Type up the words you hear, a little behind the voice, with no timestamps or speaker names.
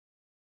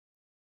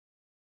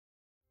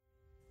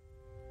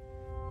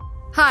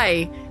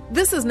Hi,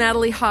 this is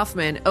Natalie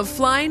Hoffman of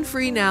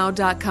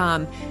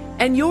FlyingFreeNow.com,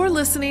 and you're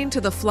listening to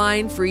the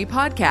Flying Free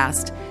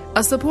Podcast,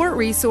 a support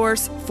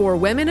resource for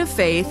women of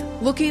faith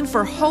looking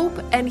for hope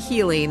and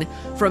healing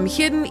from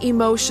hidden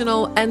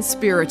emotional and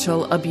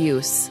spiritual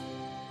abuse.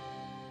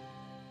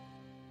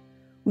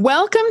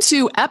 Welcome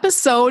to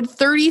episode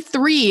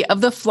 33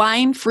 of the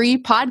Flying Free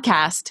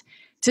Podcast.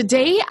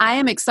 Today, I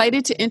am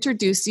excited to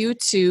introduce you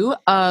to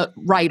a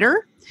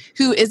writer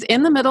who is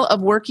in the middle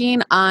of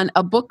working on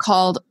a book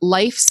called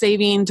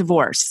Life-Saving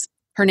Divorce.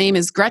 Her name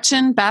is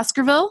Gretchen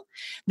Baskerville.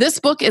 This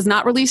book is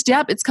not released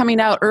yet. It's coming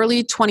out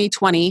early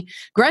 2020.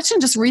 Gretchen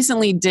just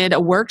recently did a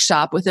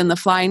workshop within the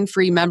Flying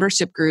Free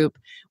membership group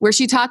where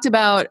she talked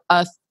about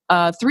a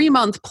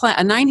 3-month plan,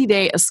 a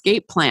 90-day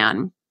escape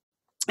plan.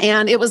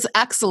 And it was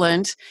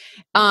excellent.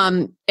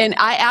 And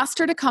I asked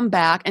her to come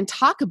back and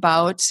talk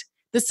about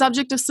the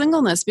subject of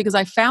singleness because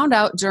I found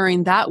out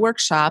during that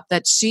workshop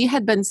that she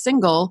had been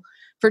single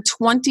for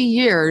 20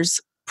 years.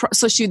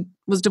 So she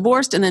was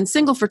divorced and then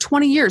single for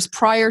 20 years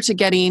prior to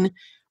getting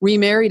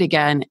remarried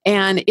again.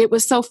 And it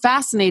was so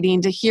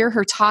fascinating to hear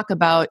her talk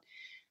about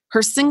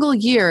her single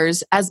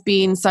years as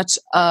being such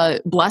a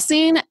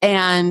blessing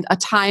and a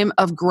time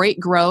of great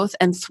growth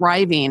and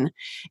thriving.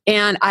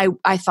 And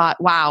I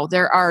thought, wow,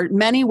 there are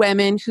many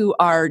women who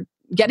are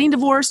getting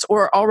divorced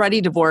or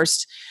already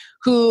divorced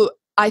who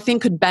I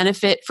think could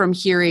benefit from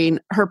hearing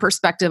her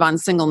perspective on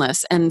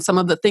singleness and some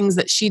of the things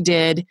that she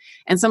did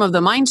and some of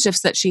the mind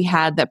shifts that she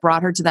had that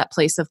brought her to that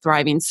place of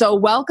thriving. So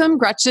welcome,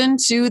 Gretchen,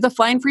 to the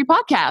Flying Free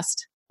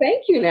Podcast.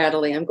 Thank you,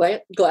 Natalie. I'm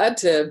glad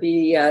to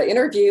be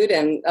interviewed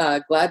and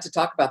glad to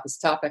talk about this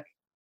topic.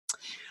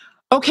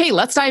 Okay,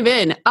 let's dive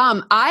in.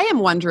 I am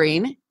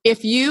wondering if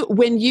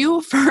when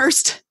you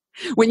first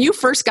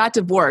got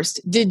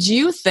divorced, did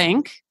you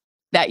think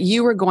that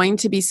you were going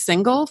to be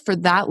single for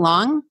that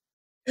long?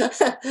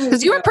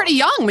 Because you were pretty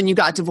young when you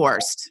got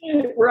divorced.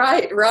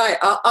 Right.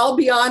 I'll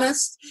be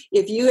honest.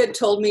 If you had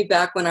told me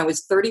back when I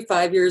was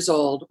 35 years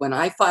old, when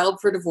I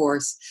filed for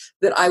divorce,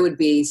 that I would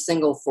be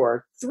single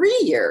for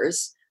 3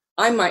 years,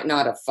 I might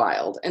not have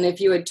filed. And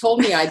if you had told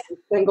me I'd be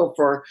single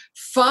for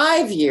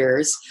 5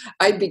 years,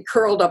 I'd be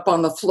curled up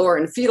on the floor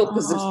in fetal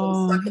position.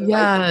 Oh,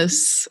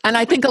 yes. And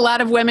I think a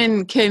lot of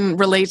women can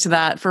relate to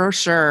that for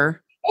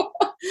sure.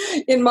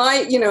 In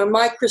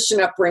my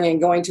Christian upbringing,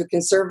 going to a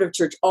conservative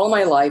church all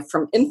my life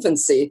from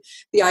infancy,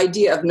 the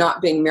idea of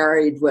not being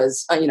married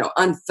was,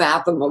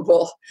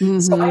 unfathomable. Mm-hmm.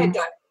 So I had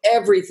done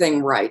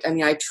everything right. I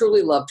mean, I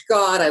truly loved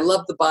God. I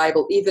loved the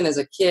Bible. Even as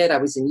a kid, I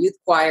was in youth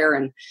choir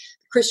and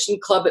Christian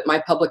club at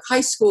my public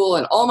high school,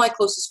 and all my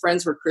closest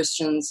friends were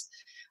Christians.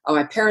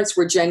 My parents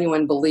were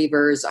genuine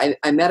believers. I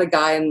met a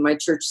guy in my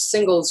church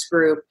singles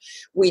group.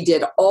 We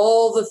did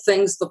all the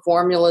things the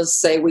formulas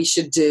say we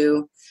should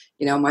do.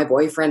 My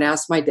boyfriend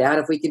asked my dad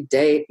if we could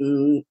date,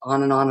 and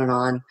on and on and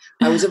on.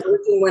 I was a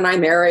virgin when I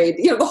married,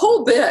 the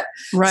whole bit.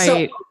 Right. So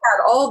I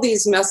had all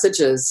these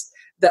messages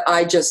that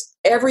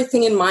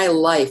everything in my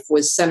life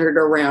was centered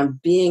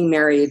around being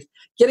married,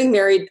 getting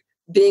married,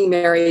 being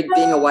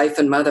a wife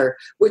and mother,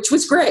 which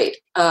was great.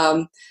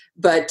 But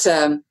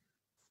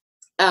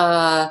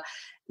that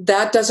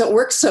doesn't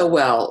work so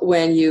well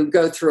when you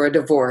go through a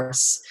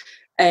divorce.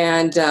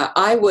 And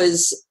I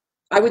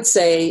would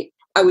say,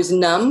 I was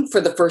numb for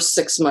the first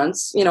 6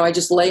 months. I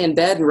just lay in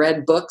bed and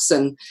read books,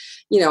 and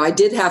I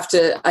did have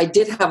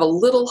a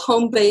little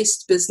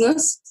home-based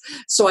business,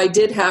 so I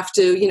did have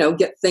to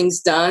get things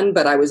done,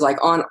 but I was like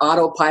on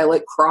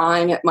autopilot,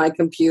 crying at my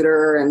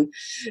computer, and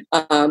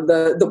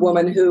the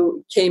woman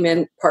who came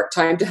in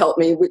part-time to help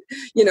me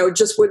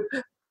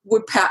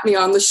would pat me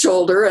on the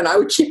shoulder, and I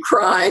would keep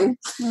crying.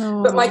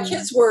 Oh. But my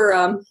kids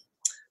were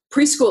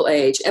preschool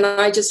age, and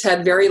I just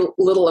had very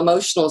little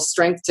emotional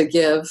strength to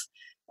give.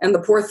 And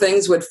the poor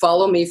things would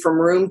follow me from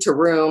room to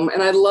room.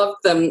 And I loved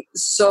them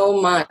so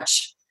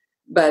much.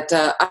 But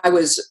I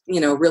was,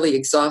 really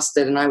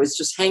exhausted. And I was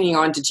just hanging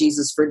on to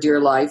Jesus for dear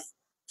life.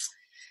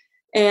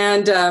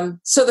 And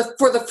so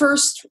for the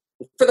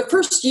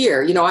first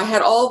year, I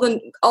had all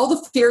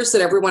the fears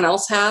that everyone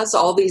else has.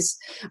 All these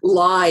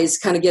lies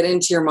kind of get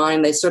into your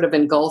mind. They sort of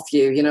engulf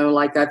you,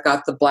 like I've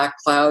got the black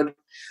cloud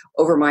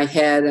over my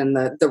head and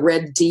the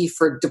red D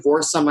for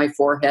divorce on my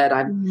forehead.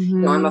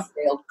 I'm a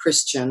failed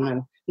Christian,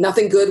 and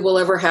nothing good will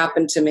ever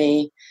happen to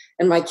me,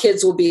 and my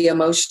kids will be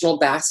emotional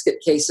basket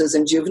cases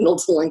and juvenile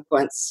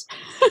delinquents.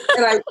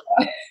 And I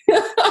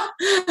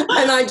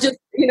just,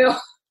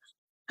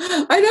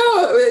 I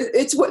know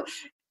it's what,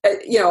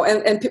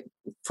 and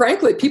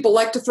frankly, people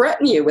like to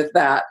threaten you with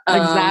that.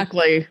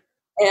 Exactly.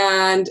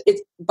 And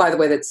it's, by the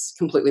way, that's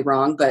completely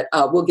wrong, but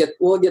we'll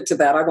get to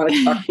that. I want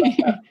to talk about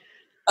that.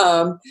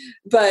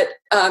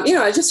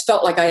 I just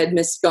felt like I had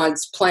missed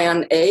God's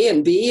plan A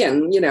and B,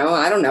 and,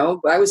 I don't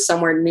know, I was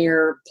somewhere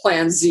near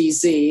plan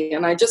ZZ,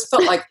 and I just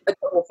felt like a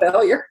total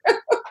failure.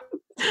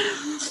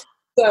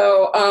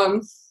 So,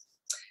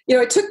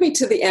 it took me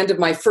to the end of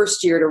my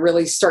first year to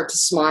really start to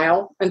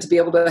smile and to be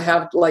able to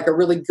have like a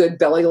really good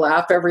belly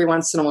laugh every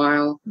once in a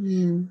while.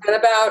 Mm. And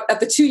about at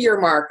the 2-year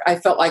mark, I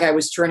felt like I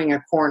was turning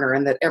a corner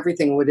and that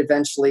everything would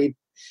eventually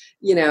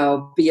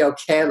be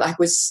okay. I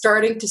was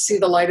starting to see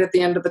the light at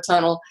the end of the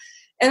tunnel.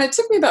 And it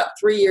took me about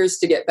 3 years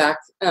to get back,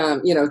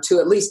 to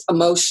at least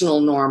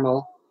emotional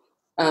normal.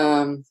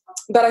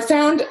 But I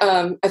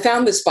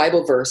found this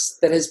Bible verse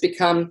that has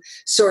become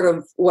sort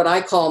of what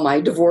I call my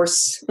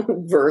divorce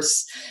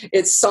verse.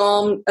 It's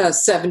Psalm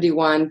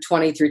 71,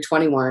 20 through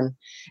 21.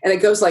 And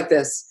it goes like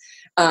this.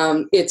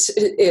 It's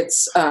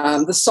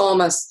the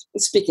psalmist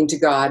speaking to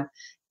God.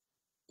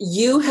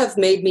 You have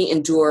made me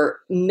endure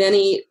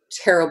many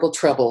terrible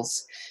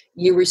troubles.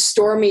 You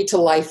restore me to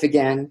life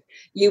again.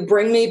 You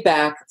bring me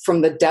back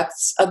from the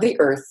depths of the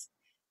earth.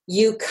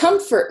 You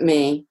comfort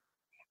me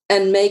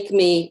and make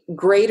me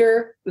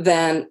greater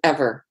than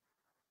ever.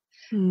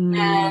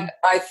 And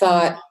I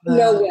thought,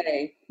 no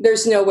way.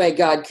 There's no way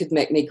God could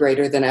make me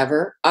greater than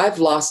ever. I've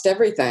lost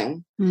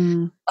everything.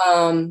 And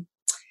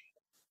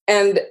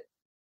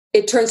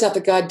it turns out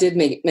that God did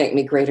make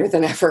me greater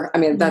than ever. I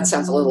mean, that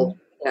sounds a little,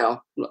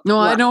 No,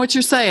 I know what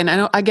you're saying.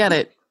 I get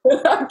it.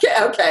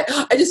 Okay.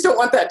 I just don't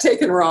want that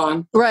taken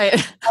wrong.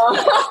 Right.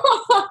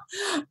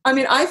 I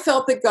mean, I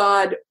felt that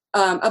God,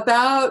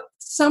 about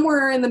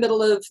somewhere in the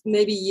middle of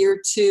maybe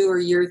year 2 or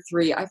year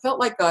 3, I felt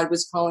like God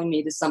was calling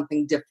me to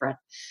something different.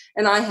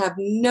 And I have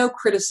no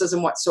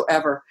criticism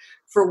whatsoever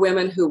for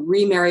women who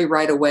remarry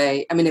right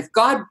away. I mean, if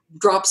God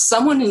drops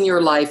someone in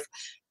your life,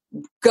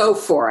 go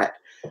for it.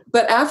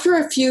 But after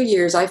a few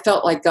years, I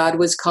felt like God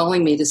was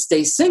calling me to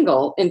stay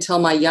single until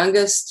my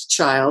youngest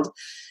child,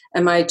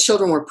 and my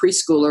children were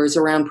preschoolers,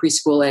 around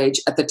preschool age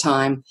at the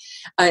time,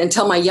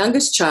 until my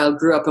youngest child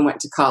grew up and went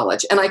to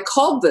college. And I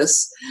called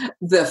this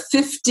the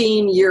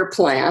 15-year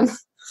plan.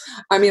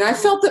 I mean, I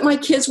felt that my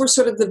kids were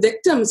sort of the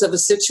victims of a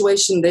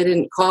situation they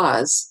didn't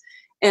cause,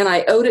 and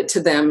I owed it to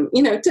them,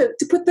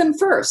 to put them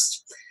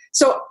first.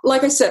 So,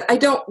 like I said, I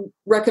don't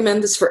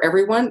recommend this for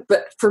everyone,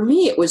 but for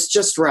me, it was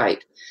just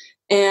right.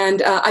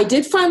 And I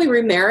did finally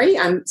remarry.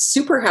 I'm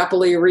super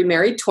happily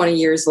remarried 20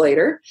 years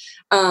later.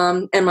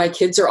 And my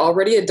kids are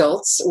already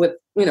adults with,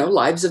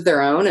 lives of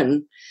their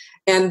own.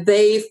 And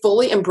they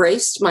fully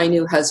embraced my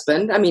new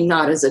husband. I mean,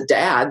 not as a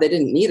dad. They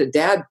didn't need a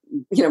dad,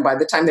 by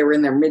the time they were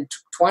in their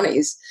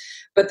mid-20s.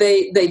 But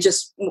they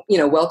just,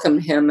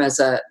 welcomed him as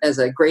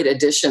a great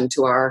addition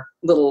to our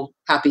little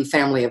happy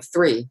family of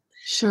 3.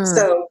 Sure.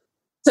 So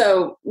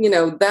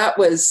that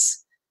was...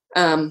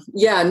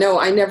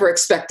 I never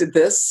expected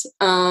this,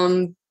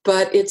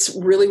 but it's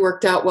really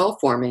worked out well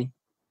for me.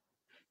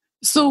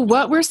 So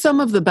what were some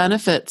of the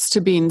benefits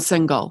to being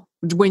single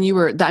when you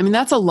were,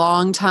 that's a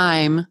long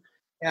time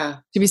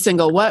to be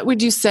single. What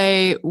would you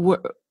say,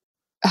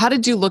 how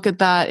did you look at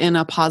that in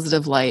a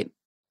positive light?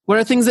 What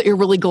are things that you're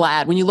really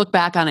glad when you look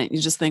back on it, you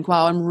just think,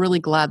 wow, I'm really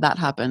glad that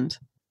happened?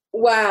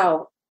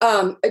 Wow.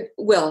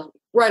 Well,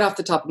 right off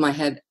the top of my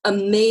head,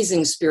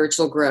 amazing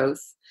spiritual growth.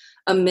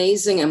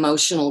 Amazing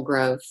emotional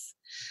growth.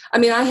 I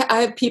mean, I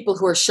have people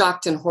who are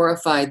shocked and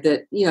horrified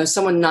that,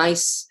 someone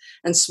nice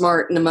and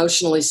smart and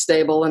emotionally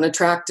stable and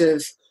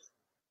attractive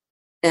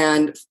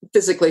and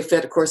physically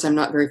fit, of course, I'm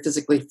not very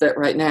physically fit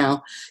right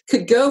now,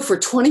 could go for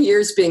 20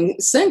 years being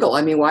single.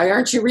 I mean, why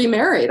aren't you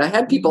remarried? I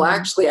had people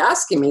actually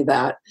asking me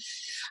that.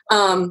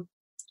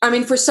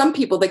 For some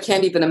people, they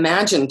can't even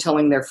imagine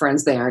telling their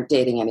friends they aren't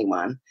dating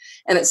anyone.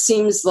 And it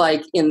seems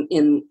like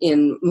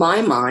in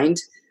my mind,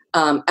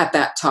 at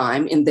that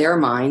time, in their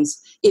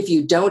minds, if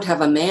you don't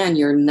have a man,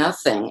 you're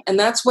nothing. And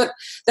that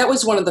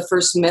was one of the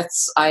first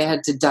myths I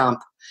had to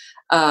dump.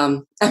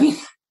 I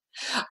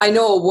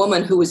know a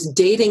woman who was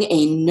dating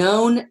a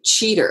known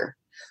cheater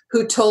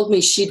who told me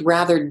she'd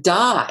rather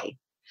die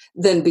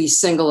than be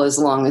single as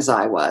long as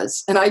I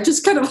was. And I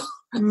just kind of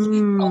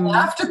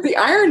laughed at the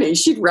irony.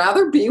 She'd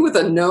rather be with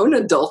a known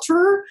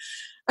adulterer.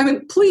 I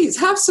mean, please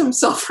have some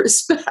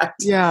self-respect.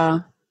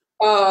 Yeah.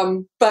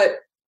 But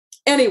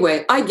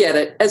anyway, I get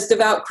it. As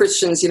devout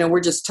Christians,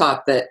 we're just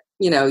taught that,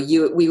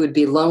 we would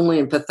be lonely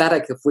and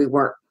pathetic if we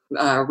weren't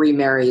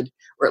remarried,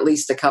 or at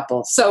least a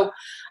couple. So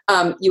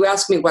you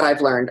asked me what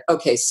I've learned.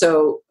 Okay,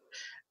 so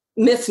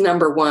myth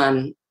number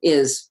 1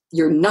 is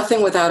you're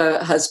nothing without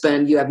a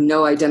husband. You have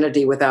no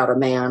identity without a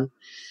man.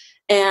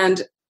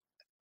 And,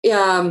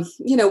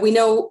 we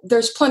know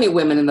there's plenty of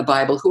women in the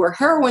Bible who are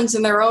heroines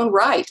in their own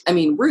right. I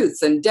mean, Ruth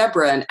and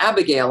Deborah and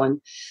Abigail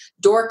and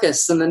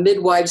Dorcas and the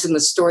midwives in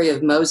the story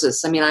of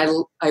Moses. I mean,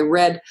 I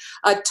read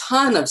a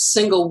ton of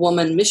single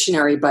woman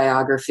missionary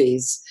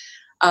biographies.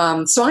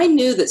 So I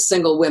knew that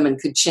single women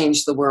could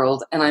change the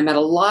world. And I met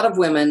a lot of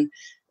women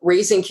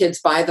raising kids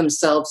by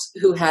themselves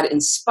who had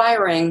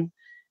inspiring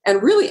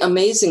and really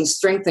amazing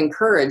strength and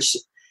courage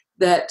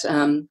that,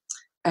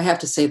 I have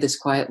to say this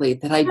quietly,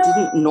 that I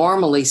didn't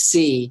normally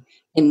see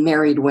in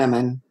married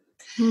women.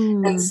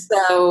 And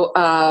so,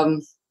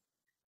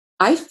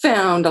 I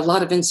found a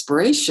lot of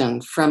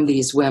inspiration from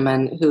these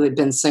women who had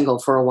been single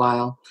for a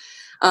while.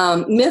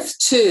 Myth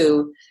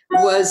 2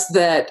 was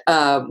that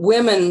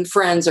women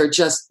friends are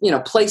just,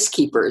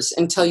 placekeepers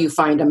until you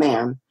find a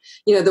man.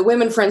 The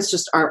women friends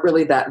just aren't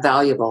really that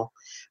valuable.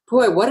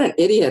 Boy, what an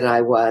idiot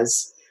I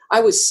was. I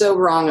was so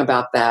wrong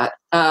about that.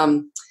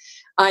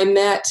 I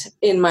met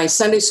in my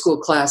Sunday school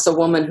class a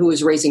woman who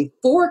was raising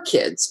 4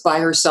 kids by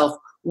herself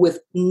with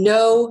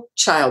no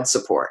child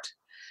support.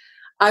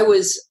 I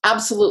was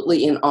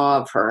absolutely in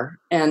awe of her.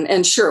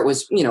 And sure, it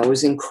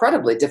was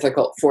incredibly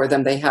difficult for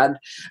them. They had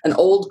an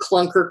old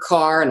clunker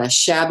car and a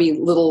shabby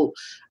little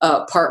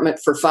apartment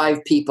for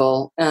 5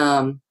 people.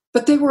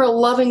 But they were a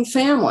loving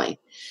family.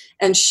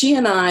 And she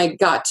and I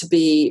got to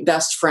be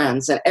best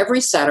friends. And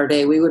every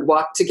Saturday we would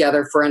walk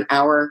together for an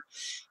hour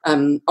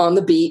on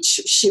the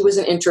beach. She was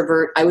an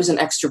introvert. I was an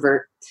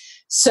extrovert.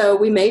 So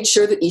we made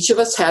sure that each of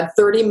us had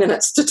 30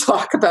 minutes to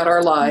talk about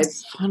our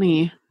lives. That's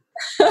funny.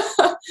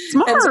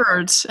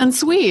 Smart and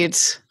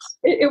sweet.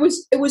 It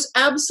was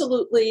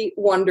absolutely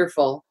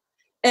wonderful.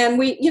 And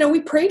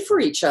we prayed for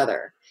each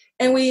other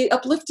and we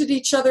uplifted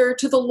each other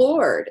to the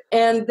Lord.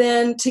 And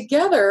then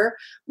together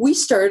we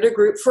started a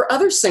group for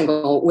other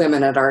single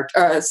women at our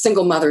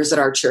single mothers at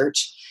our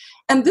church.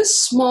 And this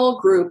small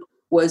group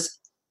was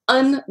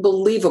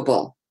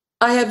unbelievable.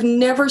 I have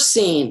never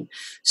seen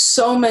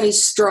so many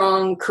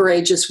strong,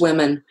 courageous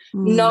women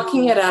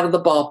knocking it out of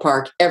the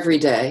ballpark every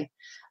day.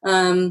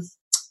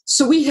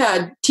 So we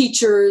had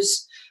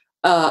teachers,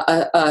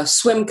 a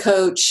swim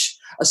coach,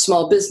 a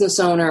small business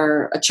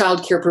owner, a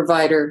child care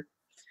provider,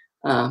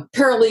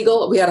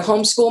 paralegal. We had a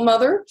homeschool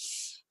mother,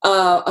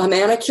 a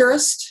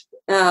manicurist,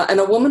 and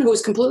a woman who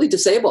was completely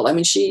disabled. I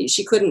mean,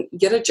 she couldn't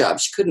get a job.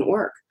 She couldn't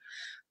work.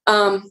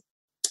 And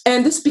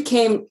this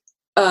became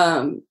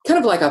kind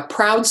of like a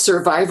proud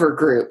survivor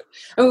group.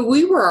 I mean,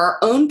 we were our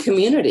own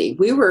community.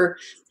 We were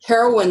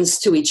heroines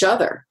to each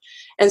other.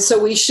 And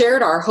so we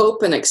shared our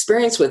hope and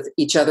experience with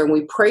each other, and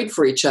we prayed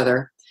for each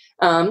other.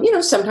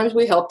 Sometimes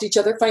we helped each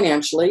other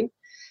financially.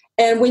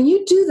 And when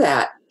you do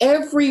that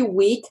every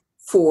week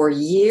for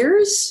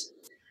years,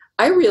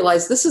 I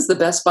realized this is the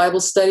best Bible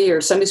study or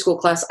Sunday school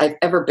class I've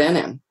ever been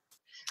in.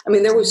 I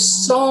mean, there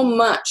was so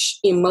much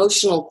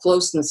emotional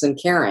closeness and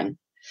caring.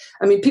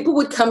 I mean, people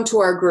would come to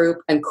our group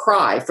and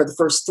cry for the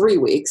first 3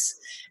 weeks,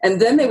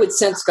 and then they would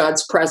sense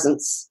God's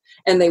presence,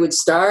 and they would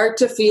start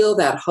to feel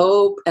that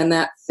hope and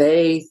that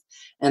faith.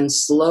 And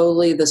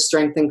slowly the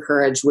strength and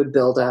courage would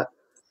build up.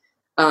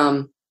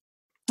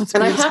 That's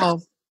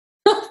beautiful.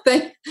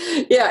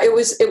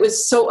 It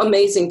was so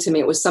amazing to me.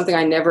 It was something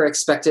I never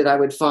expected I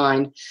would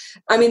find.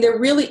 I mean, there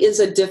really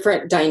is a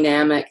different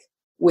dynamic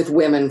with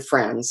women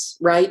friends,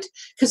 right?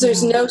 Because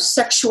there's no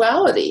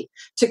sexuality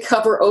to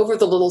cover over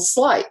the little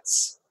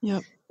slights.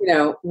 Yep.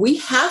 We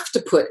have to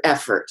put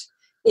effort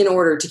in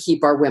order to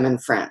keep our women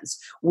friends.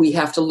 We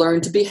have to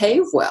learn to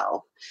behave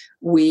well.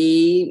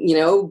 We,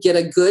 get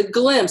a good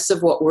glimpse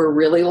of what we're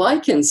really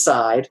like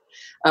inside.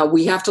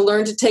 We have to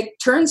learn to take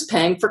turns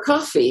paying for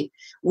coffee.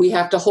 We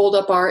have to hold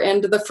up our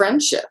end of the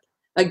friendship.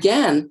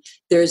 Again,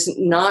 there's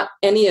not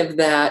any of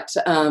that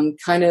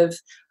kind of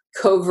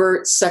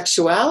covert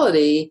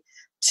sexuality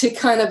to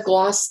kind of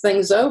gloss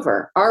things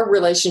over. Our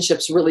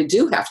relationships really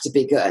do have to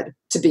be good.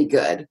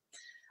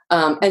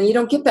 And you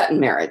don't get that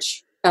in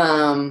marriage.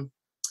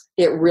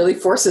 It really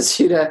forces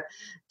you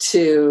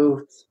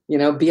to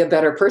be a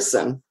better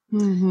person.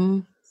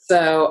 Mm-hmm.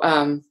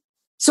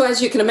 So as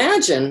you can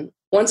imagine,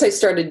 once I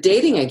started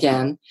dating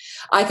again,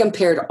 I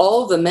compared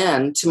all the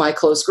men to my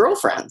close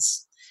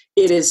girlfriends.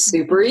 It is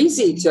super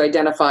easy to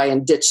identify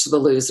and ditch the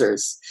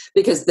losers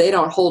because they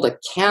don't hold a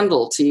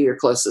candle to your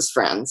closest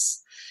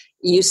friends.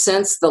 You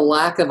sense the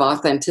lack of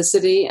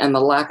authenticity and the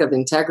lack of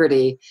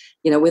integrity,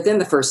 within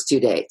the first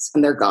 2 dates,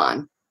 and they're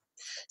gone.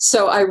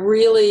 So I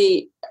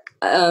really,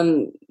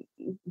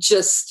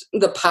 just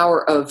the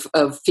power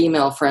of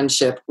female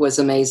friendship was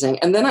amazing.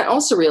 And then I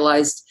also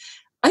realized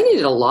I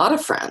needed a lot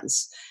of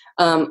friends.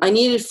 I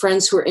needed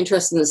friends who were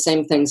interested in the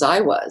same things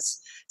I was.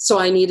 So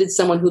I needed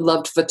someone who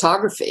loved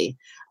photography.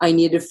 I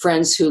needed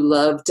friends who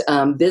loved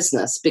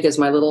business because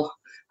my little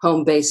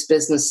home-based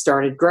business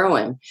started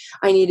growing.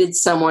 I needed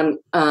someone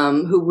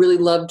who really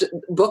loved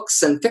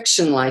books and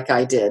fiction like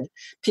I did,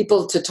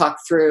 people to talk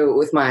through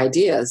with my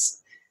ideas.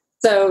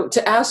 So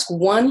to ask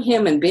one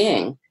human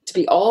being to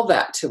be all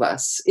that to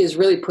us is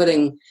really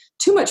putting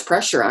too much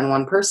pressure on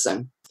one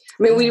person.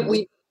 I mean,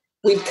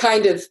 we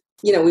kind of,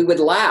 we would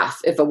laugh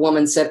if a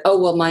woman said, oh,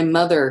 well, my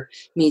mother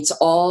meets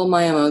all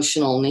my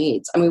emotional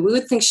needs. I mean, we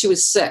would think she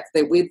was sick,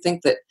 that we'd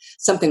think that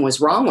something was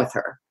wrong with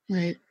her.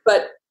 Right.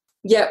 But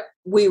yet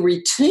we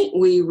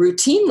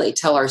routinely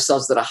tell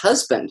ourselves that a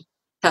husband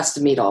has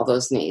to meet all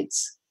those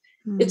needs.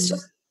 Mm.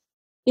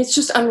 It's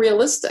just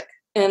unrealistic.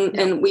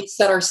 And we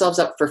set ourselves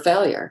up for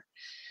failure.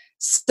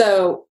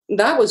 So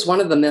that was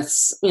one of the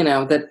myths,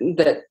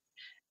 that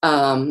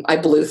I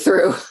blew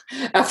through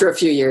after a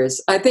few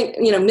years. I think,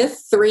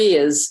 myth 3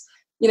 is,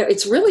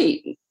 it's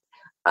really,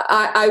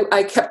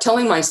 I kept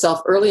telling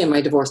myself early in my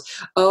divorce,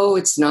 oh,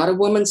 it's not a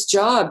woman's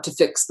job to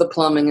fix the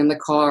plumbing in the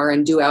car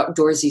and do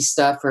outdoorsy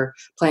stuff or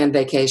plan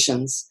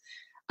vacations.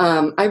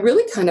 I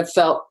really kind of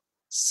felt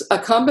a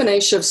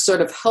combination of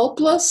sort of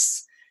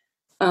helpless,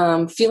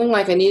 feeling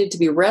like I needed to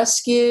be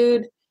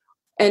rescued,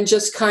 and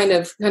just kind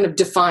of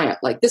defiant,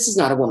 like this is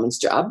not a woman's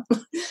job.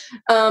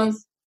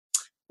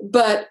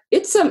 but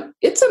it's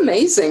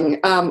amazing.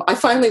 I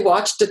finally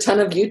watched a ton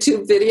of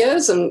YouTube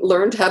videos and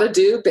learned how to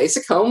do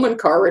basic home and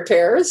car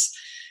repairs.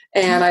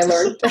 And I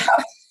learned how.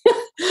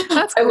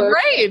 That's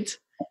great.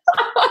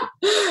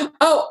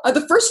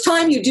 The first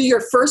time you do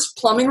your first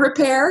plumbing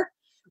repair,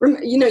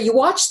 you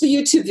watch the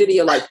YouTube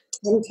video like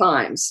 10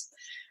 times.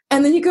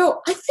 And then you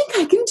go, I think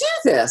I can do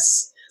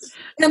this.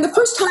 And the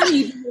first time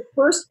you do your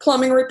first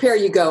plumbing repair,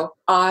 you go,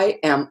 I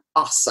am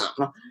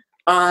awesome.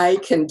 I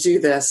can do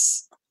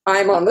this.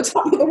 I'm on the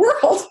top of the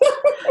world.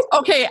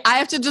 Okay, I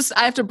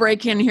have to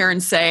break in here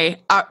and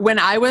say, when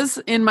I was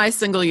in my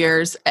single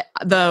years,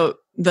 the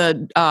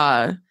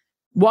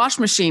wash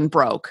machine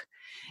broke.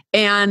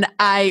 And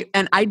I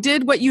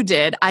did what you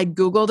did. I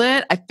Googled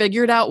it. I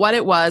figured out what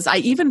it was. I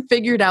even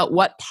figured out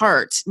what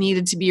part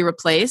needed to be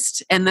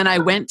replaced. And then I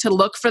went to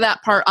look for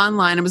that part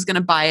online. I was going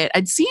to buy it.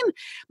 I'd seen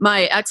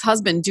my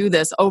ex-husband do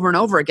this over and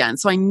over again.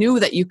 So I knew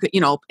that you could,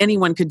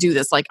 anyone could do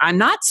this. Like, I'm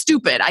not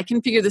stupid. I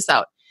can figure this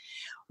out.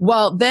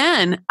 Well,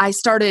 then I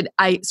started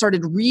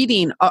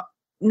reading,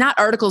 not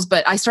articles,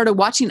 but I started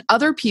watching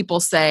other people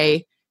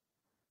say,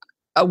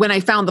 when I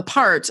found the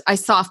part, I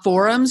saw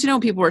forums,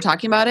 people were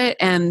talking about it,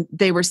 and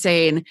they were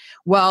saying,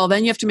 well,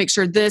 then you have to make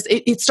sure this,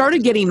 it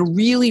started getting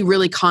really,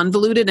 really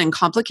convoluted and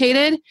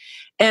complicated.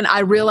 And I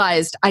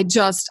realized I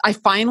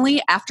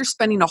finally, after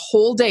spending a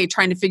whole day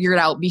trying to figure it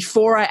out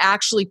before I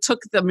actually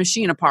took the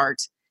machine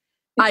apart,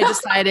 I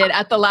decided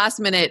at the last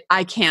minute,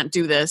 I can't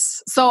do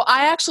this. So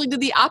I actually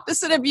did the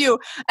opposite of you.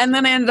 And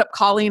then I ended up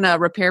calling a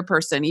repair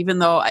person, even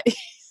though I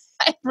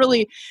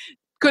really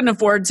couldn't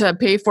afford to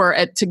pay for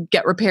it to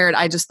get repaired.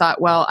 I just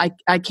thought, well,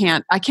 I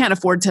can't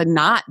afford to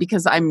not,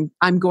 because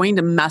I'm going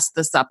to mess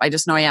this up. I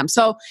just know I am.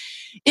 So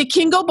it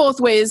can go both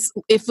ways.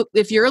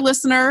 If you're a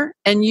listener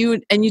and you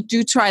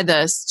do try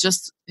this,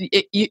 just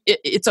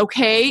it's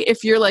okay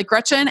if you're like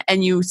Gretchen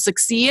and you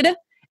succeed.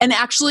 And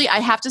actually, I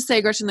have to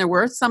say, Gretchen, there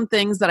were some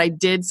things that I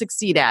did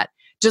succeed at.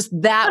 Just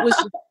that was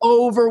just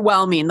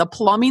overwhelming. The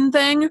plumbing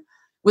thing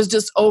was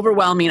just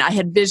overwhelming. I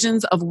had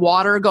visions of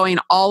water going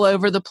all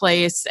over the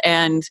place.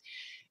 And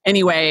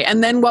anyway,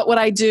 and then what would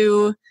I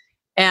do?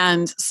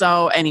 And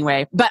so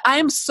anyway, but I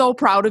am so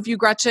proud of you,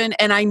 Gretchen.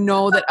 And I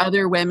know that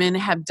other women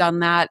have done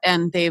that,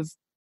 and they've,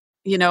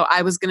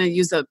 I was going to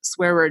use a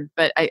swear word,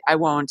 but I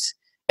won't.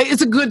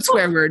 It's a good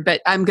swear word,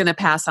 but I'm going to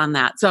pass on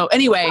that. So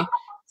anyway.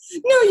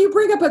 No, you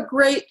bring up a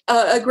great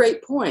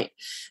point.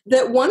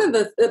 That one of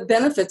the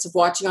benefits of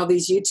watching all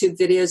these YouTube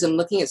videos and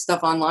looking at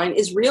stuff online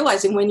is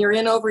realizing when you're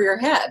in over your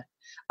head.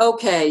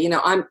 Okay,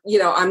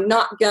 I'm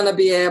not gonna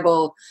be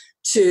able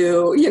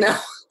to,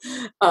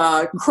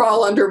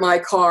 crawl under my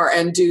car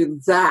and do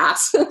that.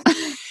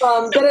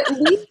 But at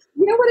least,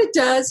 what it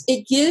does?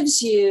 It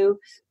gives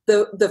you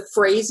the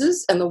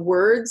phrases and the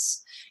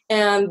words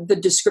and the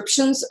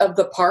descriptions of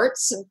the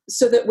parts,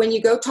 so that when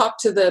you go talk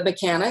to the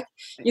mechanic,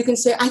 you can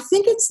say, I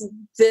think it's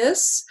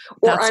this,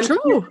 or That's I'm true.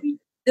 hearing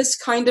this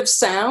kind of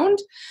sound,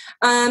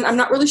 and I'm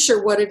not really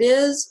sure what it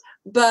is,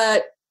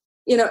 but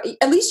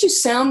at least you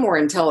sound more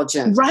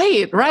intelligent.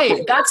 Right.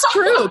 That's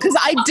true. Because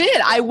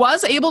I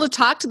was able to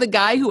talk to the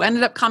guy who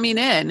ended up coming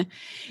in,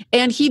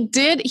 and he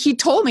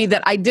told me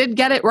that I did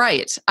get it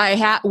right. I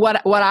had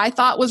what I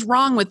thought was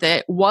wrong with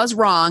it was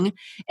wrong.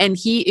 And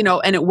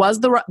and it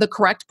was the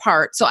correct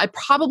part. So I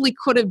probably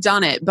could have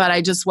done it, but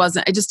I just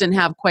didn't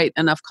have quite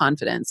enough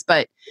confidence.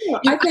 But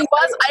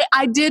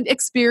I did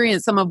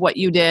experience some of what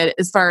you did,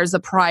 as far as the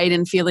pride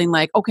and feeling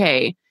like,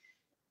 okay,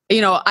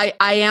 I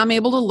am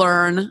able to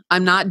learn.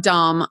 I'm not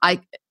dumb.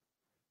 And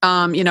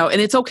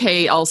it's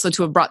okay also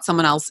to have brought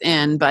someone else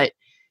in, but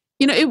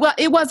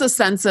there was a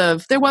sense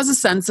of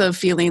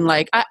feeling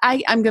like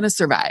I'm going to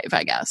survive,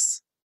 I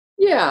guess.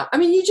 Yeah. I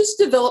mean, you just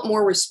develop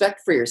more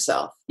respect for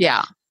yourself.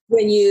 Yeah.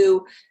 When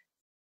you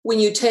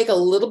take a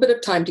little bit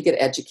of time to get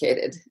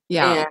educated.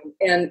 Yeah.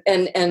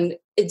 And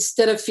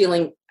instead of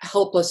feeling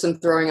helpless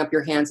and throwing up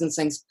your hands and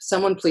saying,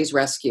 someone please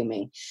rescue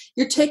me,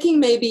 you're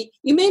taking,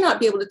 you may not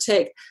be able to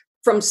take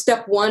from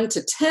step 1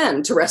 to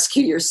 10 to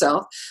rescue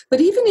yourself.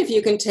 But even if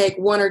you can take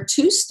 1 or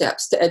 2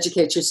 steps to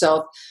educate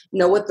yourself,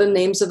 know what the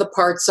names of the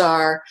parts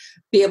are,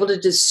 be able to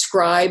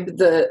describe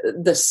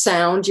the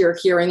sound you're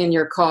hearing in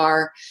your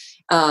car,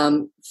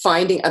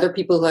 finding other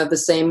people who have the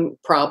same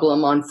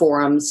problem on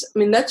forums. I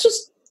mean,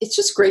 it's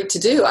just great to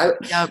do.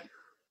 Yep.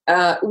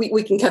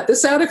 We can cut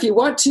this out if you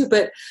want to,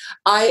 but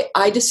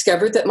I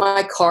discovered that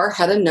my car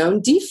had a known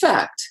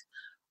defect.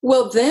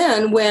 Well,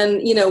 then when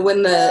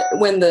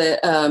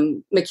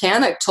the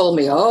mechanic told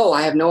me, oh,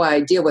 I have no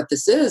idea what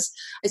this is,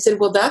 I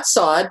said, well, that's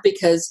odd,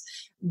 because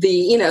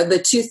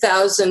the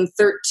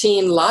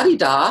 2013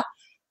 La-di-da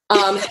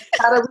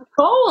had a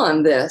recall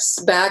on this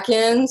back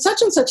in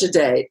such and such a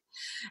date.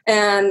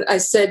 And I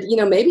said,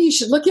 maybe you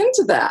should look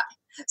into that.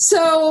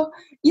 So,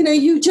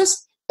 you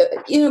just,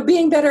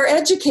 being better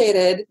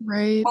educated,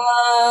 right,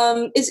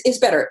 is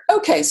better.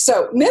 Okay.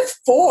 So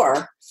myth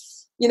 4,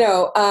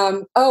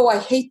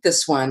 I hate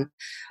this one.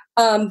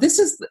 This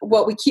is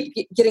what we keep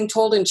getting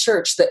told in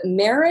church, that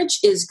marriage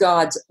is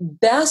God's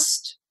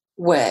best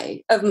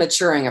way of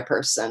maturing a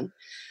person.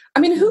 I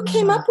mean, who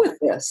came up with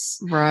this?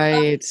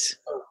 Right.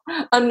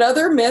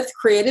 Another myth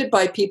created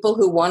by people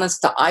who want us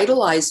to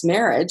idolize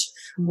marriage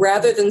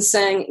rather than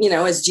saying,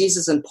 as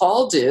Jesus and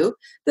Paul do,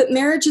 that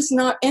marriage is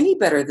not any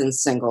better than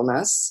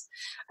singleness.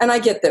 And I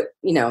get that,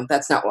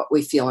 that's not what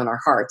we feel in our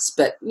hearts,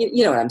 but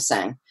you know what I'm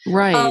saying.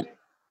 Right.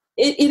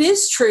 It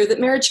is true that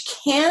marriage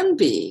can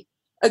be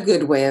a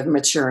good way of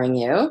maturing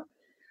you,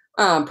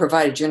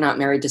 provided you're not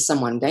married to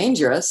someone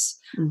dangerous.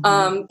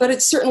 Mm-hmm. But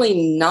it's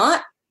certainly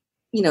not,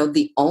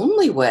 the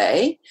only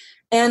way.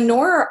 And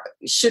nor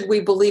should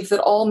we believe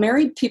that all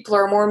married people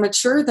are more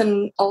mature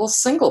than all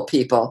single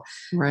people.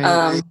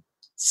 Right.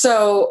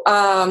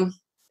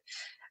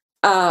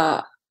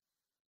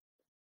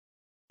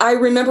 I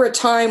remember a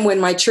time when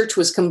my church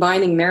was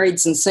combining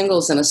marrieds and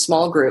singles in a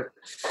small group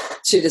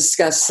to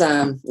discuss,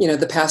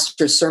 the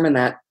pastor's sermon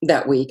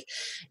that week.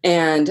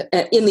 And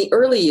in the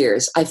early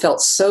years, I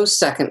felt so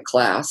second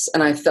class,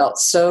 and I felt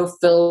so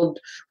filled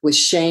with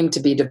shame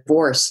to be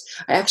divorced.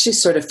 I actually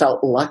sort of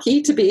felt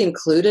lucky to be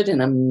included in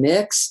a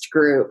mixed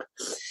group.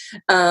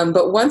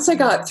 But once I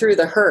got through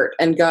the hurt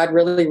and God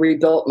really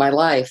rebuilt my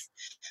life,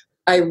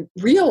 I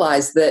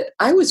realized that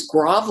I was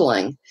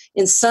groveling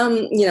in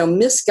some,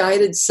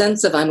 misguided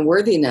sense of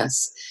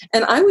unworthiness.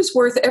 And I was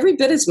worth every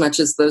bit as much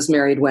as those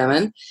married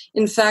women.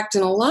 In fact,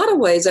 in a lot of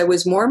ways, I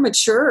was more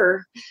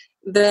mature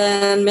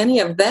than many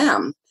of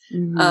them.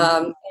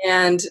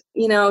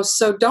 Mm-hmm.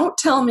 So don't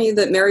tell me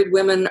that married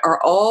women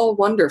are all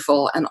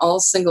wonderful and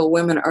all single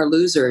women are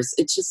losers.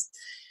 It's just,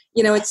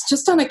 it's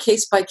just on a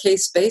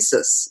case-by-case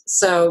basis.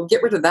 So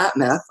get rid of that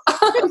myth.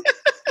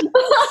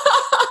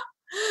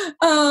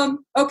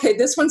 Okay,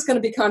 this one's going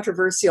to be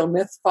controversial.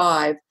 Myth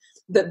 5,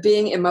 that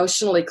being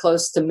emotionally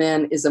close to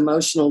men is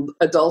emotional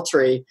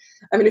adultery.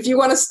 I mean, if you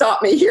want to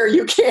stop me here,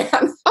 you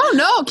can. Oh,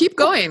 no, keep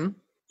going.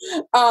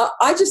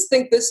 I just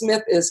think this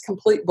myth is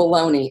complete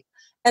baloney.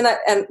 And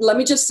let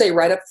me just say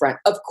right up front,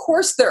 of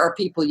course there are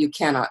people you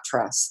cannot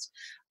trust.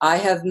 I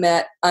have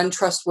met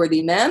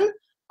untrustworthy men.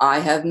 I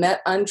have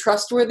met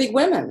untrustworthy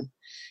women.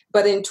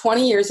 But in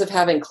 20 years of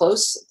having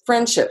close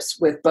friendships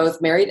with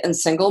both married and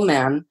single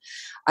men,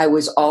 I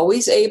was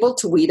always able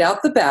to weed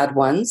out the bad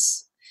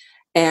ones,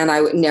 and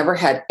I never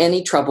had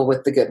any trouble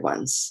with the good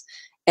ones.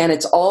 And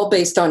it's all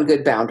based on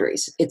good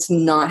boundaries.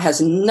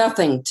 Has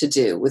nothing to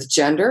do with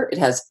gender. It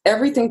has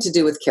everything to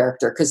do with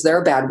character, because there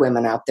are bad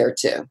women out there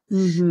too.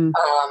 Mm-hmm.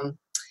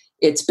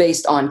 It's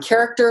based on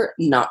character,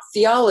 not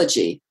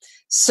theology.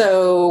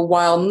 So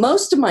while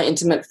most of my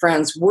intimate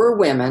friends were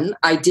women,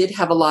 I did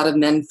have a lot of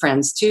men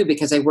friends too,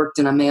 because I worked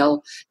in a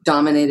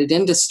male-dominated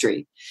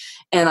industry.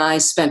 And I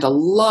spent a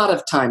lot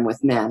of time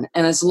with men.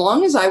 And as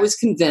long as I was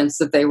convinced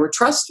that they were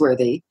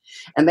trustworthy,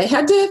 and they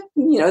had to,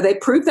 they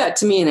proved that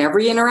to me in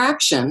every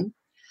interaction,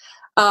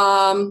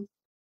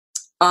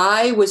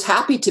 I was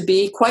happy to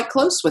be quite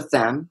close with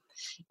them.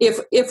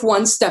 If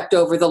one stepped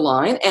over the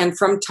line, and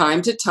from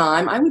time to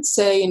time, I would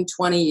say in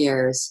 20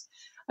 years,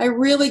 I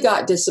really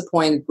got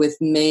disappointed with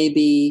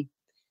maybe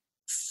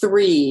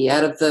 3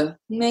 out of the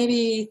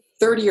maybe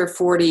 30 or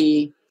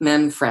 40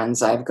 men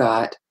friends I've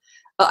got.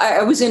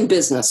 I was in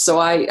business, so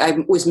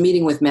I was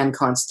meeting with men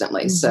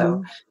constantly. Mm-hmm.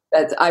 So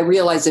I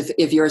realize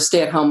if you're a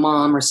stay-at-home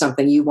mom or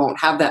something, you won't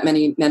have that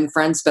many men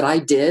friends, but I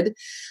did.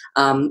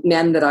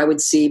 Men that I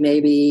would see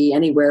maybe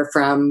anywhere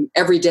from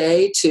every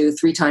day to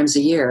 3 times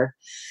a year.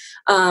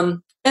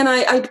 And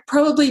I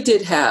probably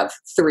did have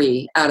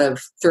 3 out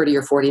of 30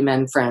 or 40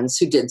 men friends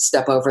who did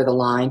step over the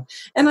line.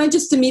 And I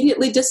just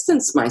immediately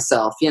distanced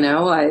myself,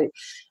 a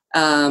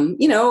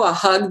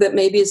hug that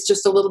maybe is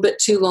just a little bit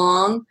too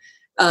long.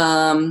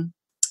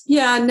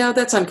 Yeah, no,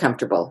 that's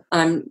uncomfortable.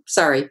 I'm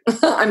sorry.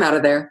 I'm out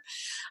of there.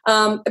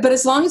 But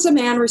as long as a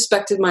man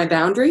respected my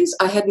boundaries,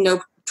 I had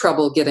no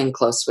trouble getting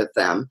close with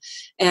them.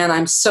 And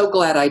I'm so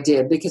glad I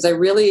did, because I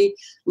really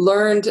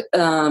learned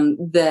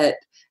that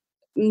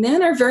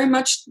men are very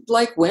much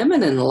like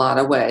women in a lot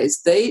of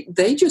ways.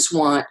 They just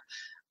want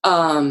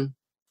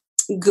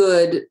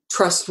good,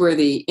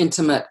 trustworthy,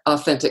 intimate,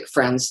 authentic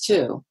friends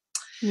too.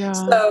 Yeah.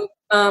 So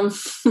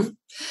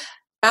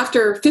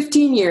after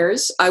 15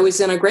 years, I was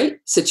in a great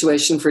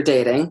situation for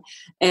dating,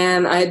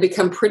 and I had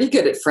become pretty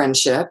good at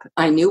friendship.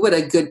 I knew what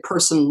a good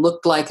person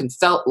looked like and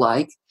felt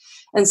like.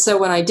 And so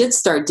when I did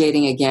start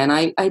dating again,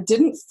 I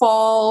didn't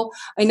fall.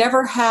 I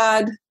never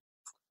had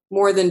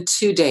more than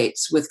 2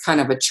 dates with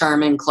kind of a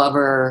charming,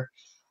 clever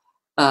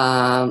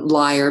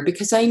liar,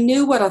 because I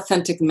knew what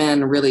authentic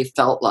men really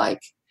felt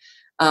like.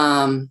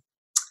 And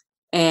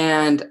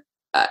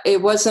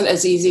it wasn't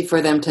as easy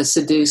for them to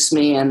seduce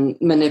me and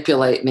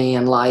manipulate me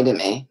and lie to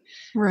me.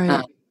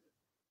 Right.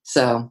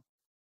 So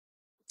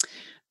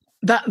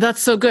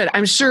that's so good.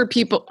 I'm sure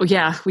people,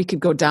 we could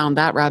go down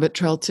that rabbit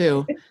trail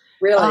too.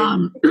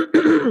 Really.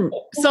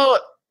 So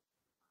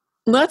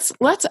let's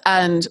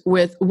end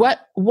with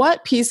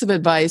what piece of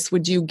advice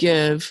would you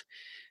give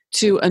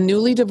to a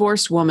newly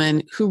divorced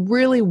woman who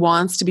really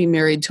wants to be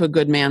married to a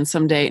good man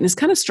someday and is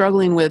kind of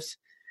struggling with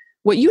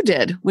what you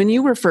did when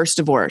you were first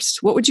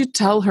divorced? What would you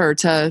tell her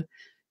to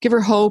give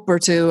her hope, or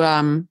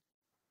to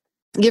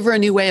give her a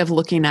new way of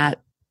looking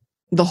at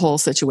the whole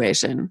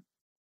situation?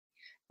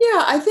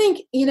 Yeah, I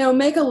think,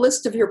 make a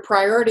list of your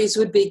priorities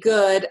would be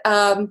good.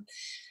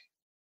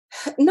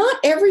 Not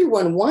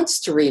everyone wants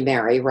to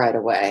remarry right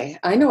away.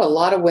 I know a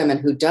lot of women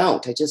who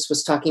don't. I just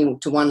was talking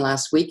to one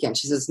last weekend.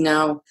 She says,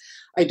 no,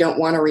 I don't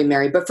want to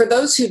remarry. But for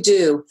those who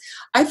do,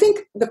 I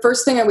think the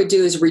first thing I would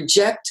do is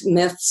reject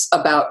myths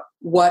about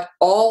what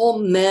all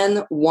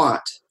men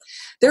want.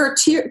 There are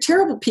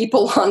terrible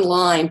people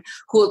online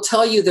who will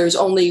tell you there's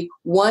only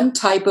one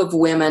type of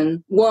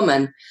woman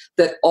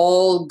that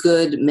all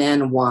good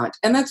men want.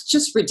 And that's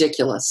just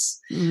ridiculous.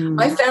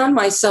 I found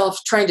myself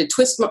trying to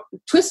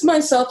twist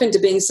myself into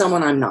being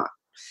someone I'm not.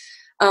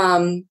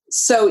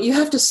 So you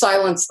have to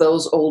silence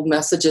those old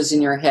messages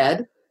in your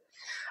head.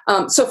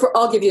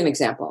 I'll give you an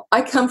example.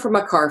 I come from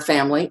a car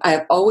family. I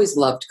have always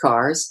loved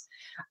cars.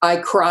 I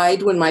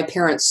cried when my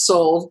parents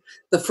sold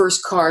the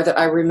first car that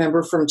I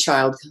remember from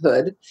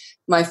childhood.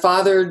 My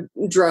father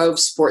drove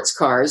sports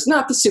cars,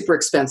 not the super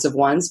expensive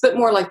ones, but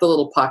more like the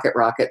little pocket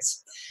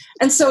rockets.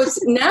 And so it's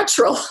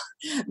natural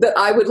that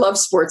I would love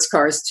sports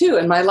cars too.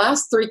 And my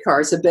last 3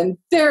 cars have been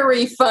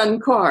very fun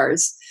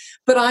cars.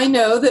 But I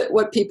know that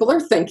what people are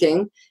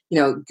thinking,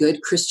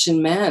 good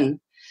Christian men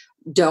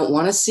don't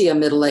want to see a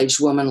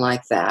middle-aged woman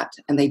like that,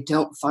 and they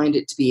don't find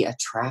it to be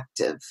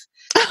attractive.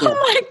 Oh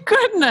my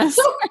goodness.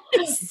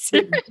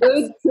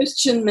 Good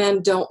Christian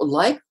men don't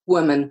like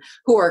women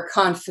who are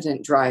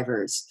confident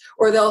drivers.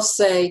 Or they'll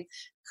say,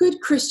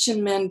 good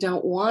Christian men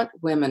don't want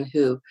women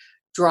who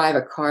drive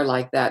a car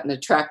like that and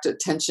attract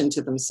attention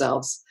to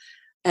themselves.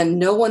 And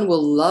no one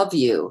will love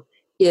you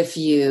if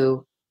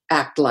you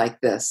act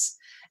like this.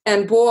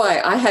 And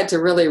boy, I had to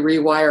really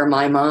rewire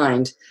my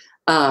mind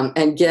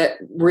and get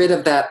rid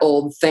of that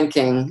old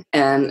thinking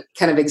and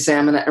kind of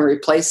examine it and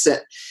replace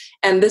it.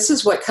 And this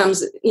is what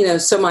comes,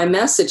 so my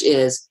message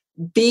is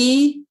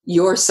be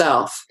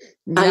yourself.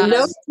 Yes. I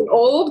know it's an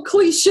old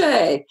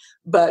cliche,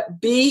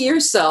 but be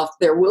yourself.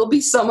 There will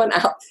be someone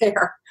out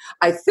there,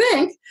 I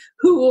think,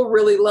 who will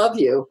really love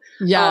you.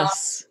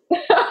 Yes.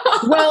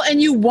 Well,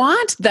 and you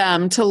want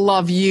them to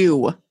love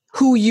you,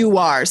 who you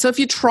are. So if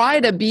you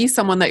try to be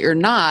someone that you're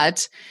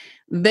not,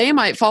 they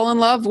might fall in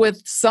love with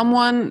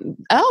someone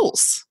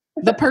else.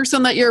 The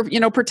person that you're,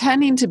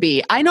 pretending to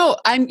be. I know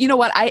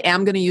I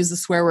am going to use the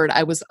swear word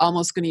I was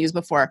almost going to use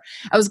before.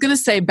 I was going to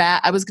say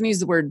I was going to use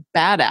the word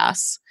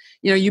badass.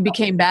 You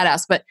became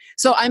badass. But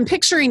so I'm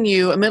picturing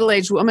you, a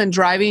middle-aged woman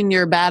driving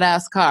your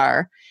badass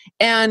car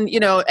and,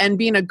 and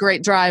being a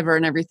great driver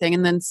and everything.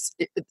 And then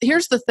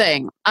here's the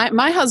thing.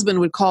 My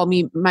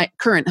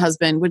current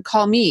husband would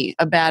call me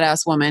a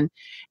badass woman,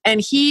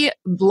 and he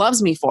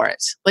loves me for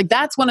it. Like,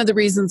 that's one of the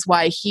reasons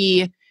why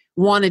he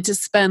wanted to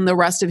spend the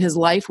rest of his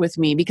life with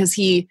me, because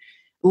he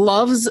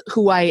loves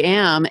who I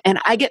am, and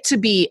I get to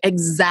be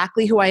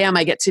exactly who I am.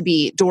 I get to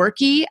be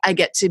dorky. I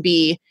get to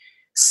be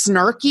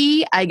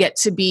snarky. I get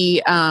to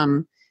be,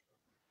 I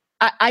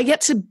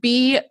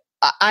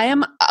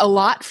am a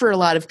lot for a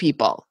lot of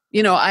people.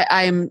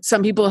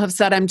 Some people have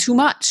said I'm too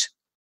much.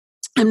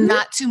 I'm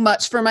not too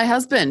much for my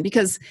husband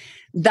because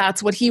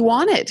that's what he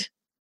wanted.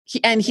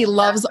 He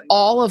loves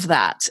all of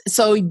that.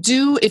 So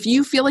if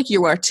you feel like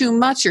you are too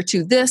much, you're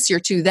too this,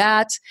 you're too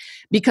that,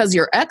 because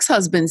your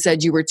ex-husband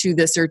said you were too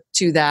this or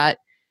too that,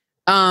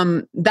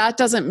 that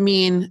doesn't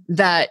mean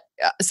that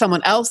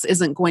someone else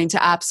isn't going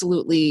to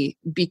absolutely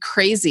be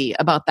crazy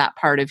about that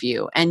part of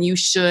you. And you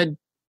should,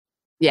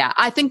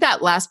 I think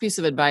that last piece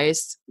of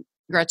advice,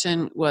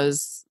 Gretchen,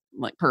 was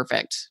like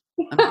perfect.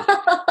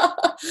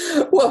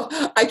 Well,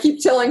 I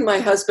keep telling my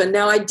husband,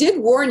 now I did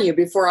warn you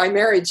before I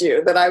married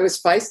you that I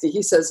was feisty.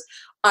 He says,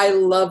 I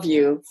love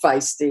you,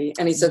 feisty.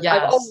 And he said,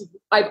 yes.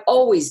 I've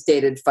always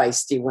dated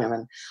feisty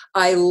women.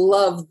 I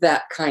love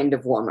that kind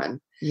of woman.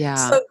 Yeah.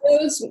 So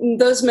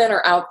those men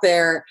are out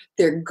there.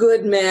 They're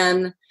good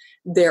men.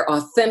 They're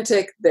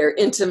authentic. They're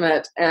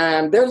intimate.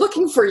 And they're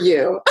looking for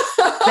you.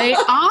 They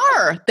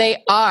are.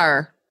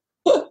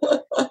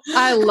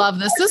 I love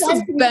this. This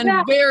has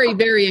been very,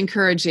 very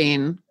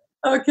encouraging.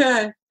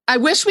 Okay. I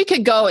wish we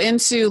could go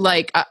into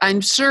I'm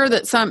sure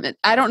that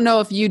I don't know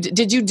if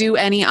did you do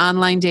any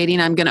online dating?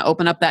 I'm going to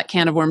open up that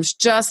can of worms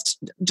just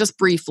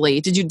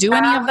briefly. Did you do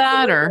any of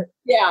that or?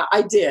 Yeah,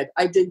 I did.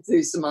 I did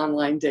do some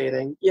online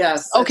dating.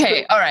 Yes.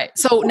 Okay. All right.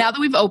 So now that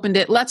we've opened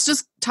it, let's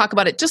just talk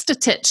about it just a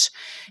titch.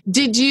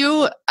 Did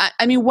you,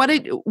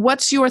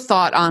 what's your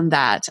thought on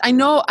that? I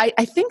know,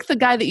 I think the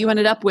guy that you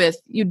ended up with,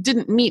 you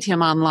didn't meet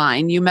him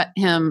online. You met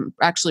him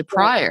actually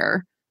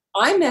prior.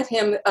 I met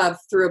him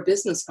through a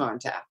business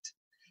contact.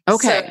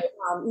 Okay.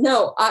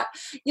 So,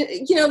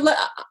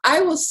 I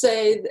will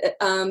say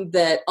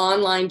that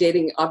online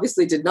dating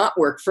obviously did not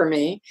work for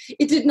me.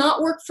 It did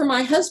not work for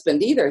my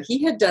husband either.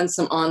 He had done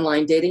some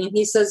online dating, and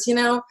he says,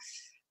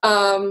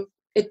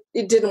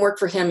 it didn't work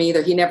for him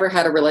either. He never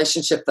had a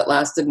relationship that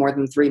lasted more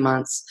than 3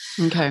 months.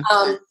 Okay.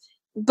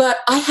 But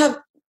I have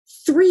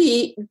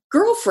 3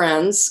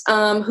 girlfriends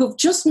who've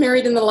just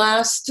married in the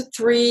last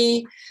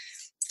 3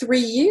 3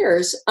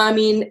 years, I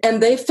mean,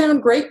 and they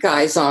found great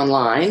guys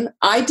online.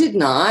 I did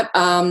not.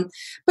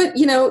 But,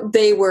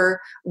 they were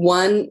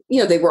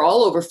they were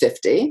all over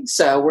 50.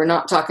 So we're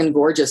not talking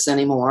gorgeous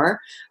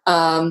anymore.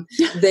 One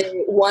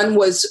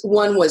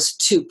was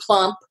too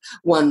plump.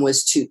 One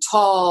was too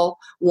tall.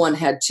 One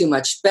had too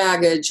much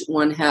baggage.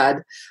 One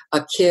had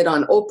a kid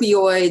on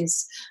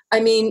opioids. I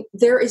mean,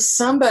 there is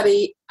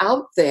somebody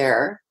out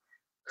there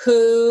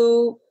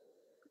who,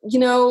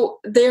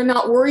 they're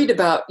not worried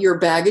about your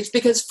baggage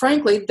because,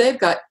 frankly, they've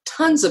got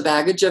tons of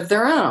baggage of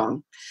their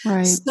own.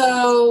 Right.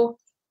 So,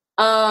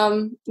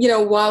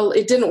 while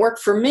it didn't work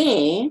for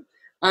me,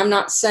 I'm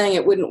not saying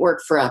it wouldn't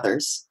work for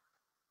others.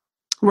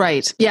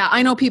 Right. Yeah.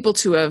 I know people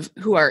too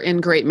who are in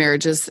great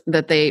marriages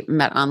that they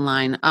met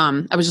online.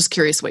 I was just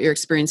curious what your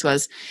experience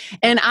was.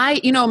 And I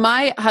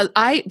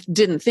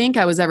didn't think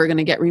I was ever going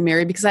to get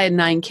remarried because I had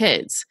 9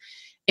 kids.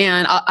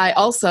 And I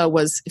also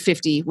was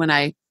 50 when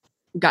I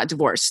got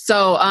divorced.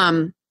 So,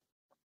 and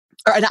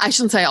I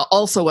shouldn't say I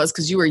also was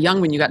because you were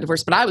young when you got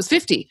divorced, but I was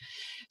 50.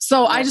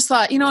 So I just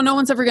thought, no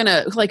one's ever going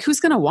to, who's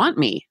going to want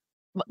me?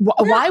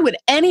 Why would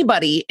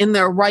anybody in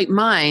their right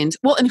mind?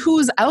 Well, and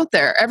who's out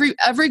there?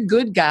 Every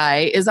good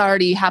guy is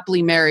already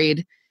happily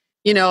married,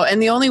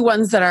 and the only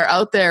ones that are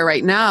out there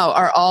right now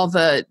are all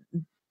the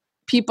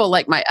people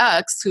like my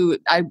ex who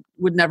I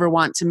would never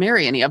want to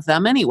marry any of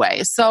them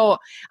anyway. So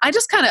I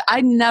just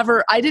I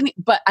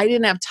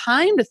didn't have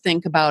time to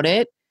think about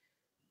it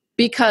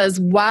because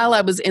while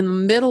I was in the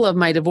middle of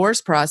my divorce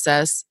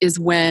process is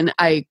when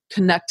I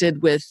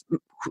connected with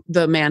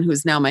the man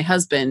who's now my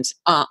husband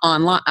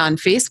on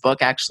Facebook,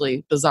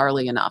 actually,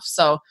 bizarrely enough.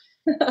 So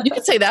you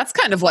could say that's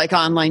kind of like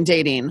online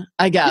dating,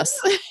 I guess.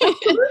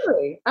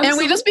 Absolutely. And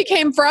we just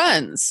became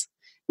friends.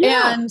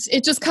 Yeah. And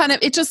it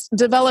just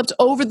developed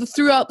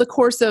throughout the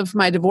course of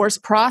my divorce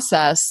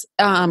process.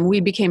 We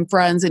became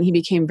friends and he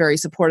became very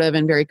supportive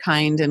and very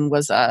kind and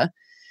was a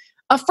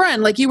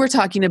friend, like you were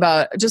talking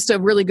about, just a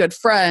really good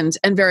friend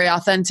and very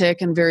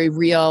authentic and very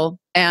real.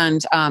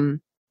 And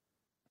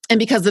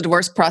because the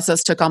divorce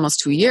process took almost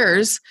 2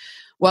 years,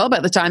 well,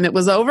 by the time it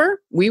was over,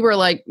 we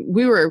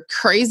were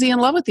crazy in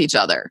love with each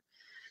other.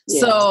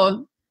 Yes.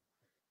 So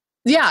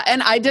yeah.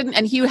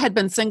 And he had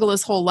been single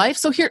his whole life.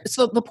 So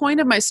the point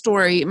of my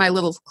story, my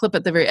little clip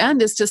at the very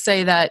end is to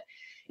say that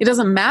it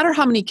doesn't matter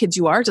how many kids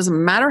you are. It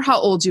doesn't matter how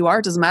old you are.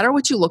 It doesn't matter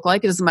what you look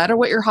like. It doesn't matter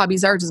what your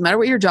hobbies are. It doesn't matter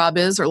what your job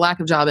is or lack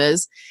of job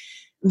is.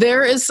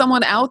 There is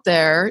someone out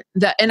there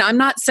and I'm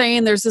not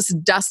saying there's this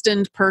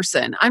destined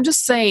person. I'm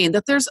just saying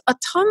that there's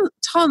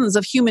tons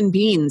of human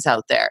beings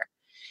out there.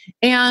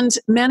 And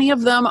many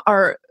of them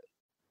are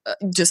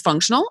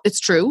dysfunctional,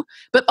 it's true,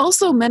 but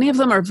also many of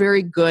them are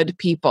very good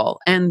people.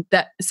 And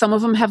that some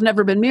of them have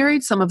never been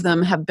married, some of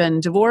them have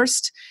been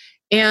divorced,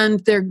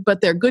 and they're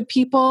good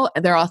people,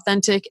 they're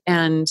authentic.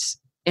 And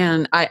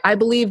I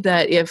believe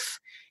that if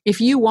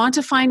you want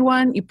to find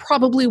one, you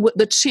probably would,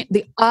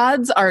 the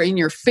odds are in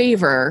your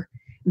favor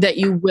that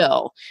you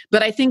will.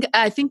 But I think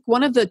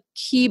one of the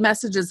key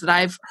messages that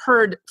I've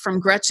heard from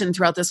Gretchen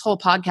throughout this whole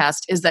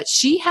podcast is that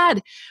she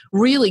had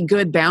really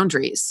good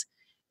boundaries.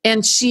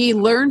 And she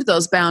learned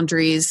those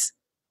boundaries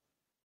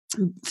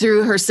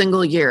through her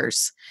single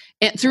years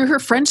and through her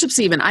friendships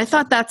even. I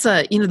thought that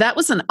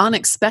was an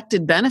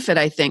unexpected benefit,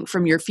 I think,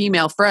 from your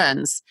female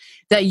friends,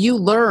 that you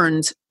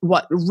learned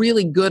what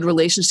really good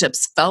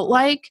relationships felt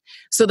like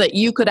so that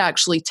you could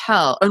actually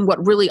tell, and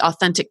what really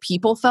authentic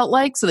people felt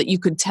like so that you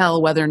could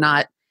tell whether or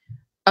not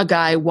a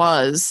guy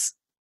was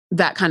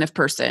that kind of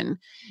person.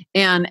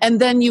 And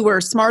then you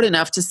were smart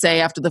enough to say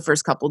after the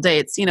first couple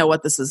dates,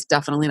 this is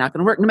definitely not going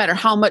to work. No matter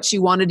how much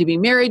you wanted to be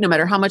married, no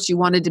matter how much you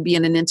wanted to be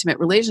in an intimate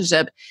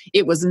relationship,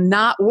 it was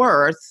not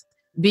worth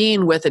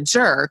being with a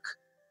jerk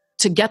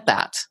to get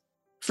that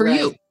for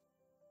you.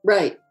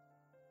 Right.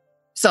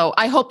 So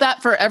I hope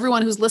that for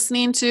everyone who's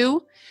listening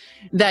to,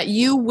 that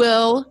you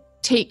will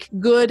take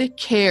good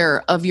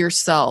care of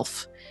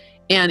yourself.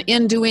 And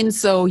in doing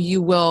so,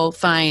 you will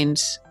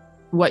find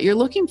what you're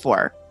looking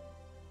for.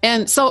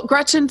 And so,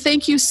 Gretchen,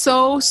 thank you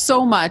so,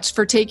 so much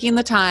for taking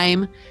the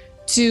time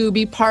to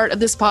be part of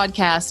this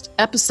podcast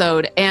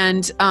episode.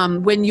 And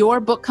when your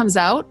book comes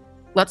out,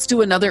 let's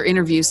do another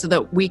interview so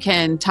that we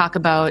can talk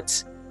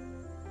about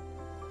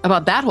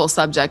that whole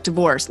subject,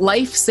 divorce,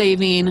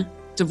 life-saving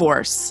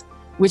divorce,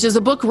 which is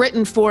a book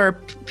written for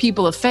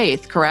people of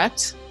faith,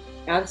 correct?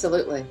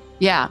 Absolutely.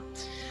 Yeah.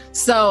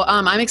 So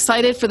I'm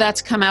excited for that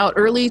to come out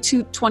early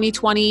to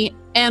 2020.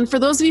 And for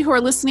those of you who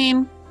are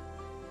listening,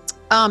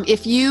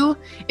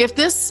 if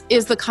this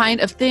is the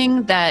kind of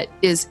thing that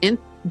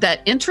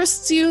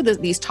interests you,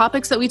 these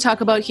topics that we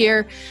talk about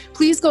here,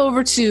 please go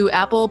over to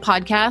Apple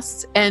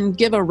Podcasts and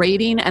give a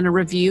rating and a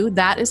review.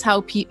 That is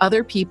how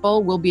other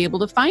people will be able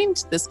to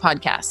find this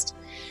podcast.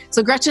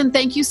 So Gretchen,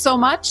 thank you so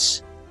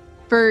much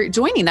for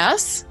joining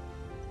us.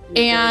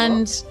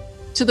 And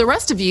to the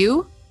rest of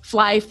you,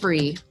 fly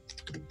free.